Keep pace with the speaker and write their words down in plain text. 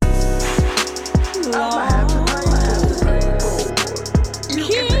I'ma have to play forward. You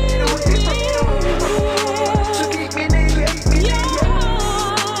can make it away from me. So keep me nigga,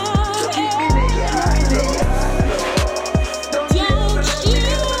 so keep me nigga. Don't you ever let me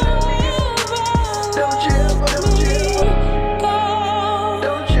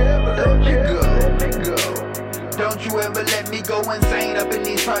go. Don't you ever let me go insane up in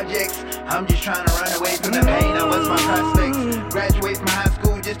these projects. I'm just trying to run away from the pain. I was my prospects. Graduate from high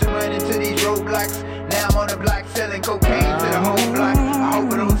school just to run into these roadblocks. Now I'm on the block selling cocaine to the whole block. I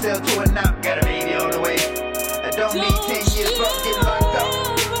hope I don't sell to a knock. Got a baby on the way. I don't need 10 years fuck getting locked up.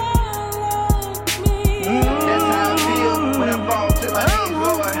 That's how I feel when I fall to my knees,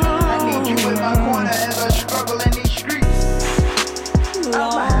 Lord. I need you in my corner as I struggle in these streets.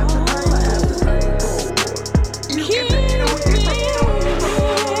 I'ma have to play forward. You can make it away from me.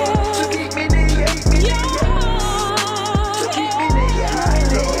 So keep me nigga, so keep me nigga.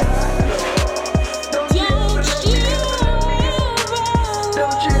 Don't you ever let me go.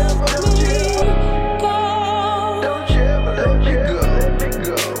 Don't you ever let me go. Don't you ever let me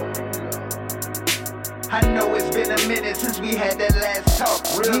go. I know it's been a minute since we had that last talk.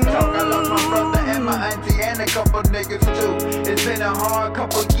 Real talk, I lost my brother and my auntie and a couple niggas too. It's been a hard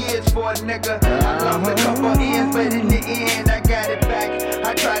couple years for a nigga. I lost a couple ends, but in the end I got it back.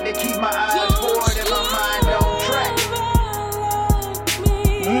 I tried to keep my eyes forward and my mind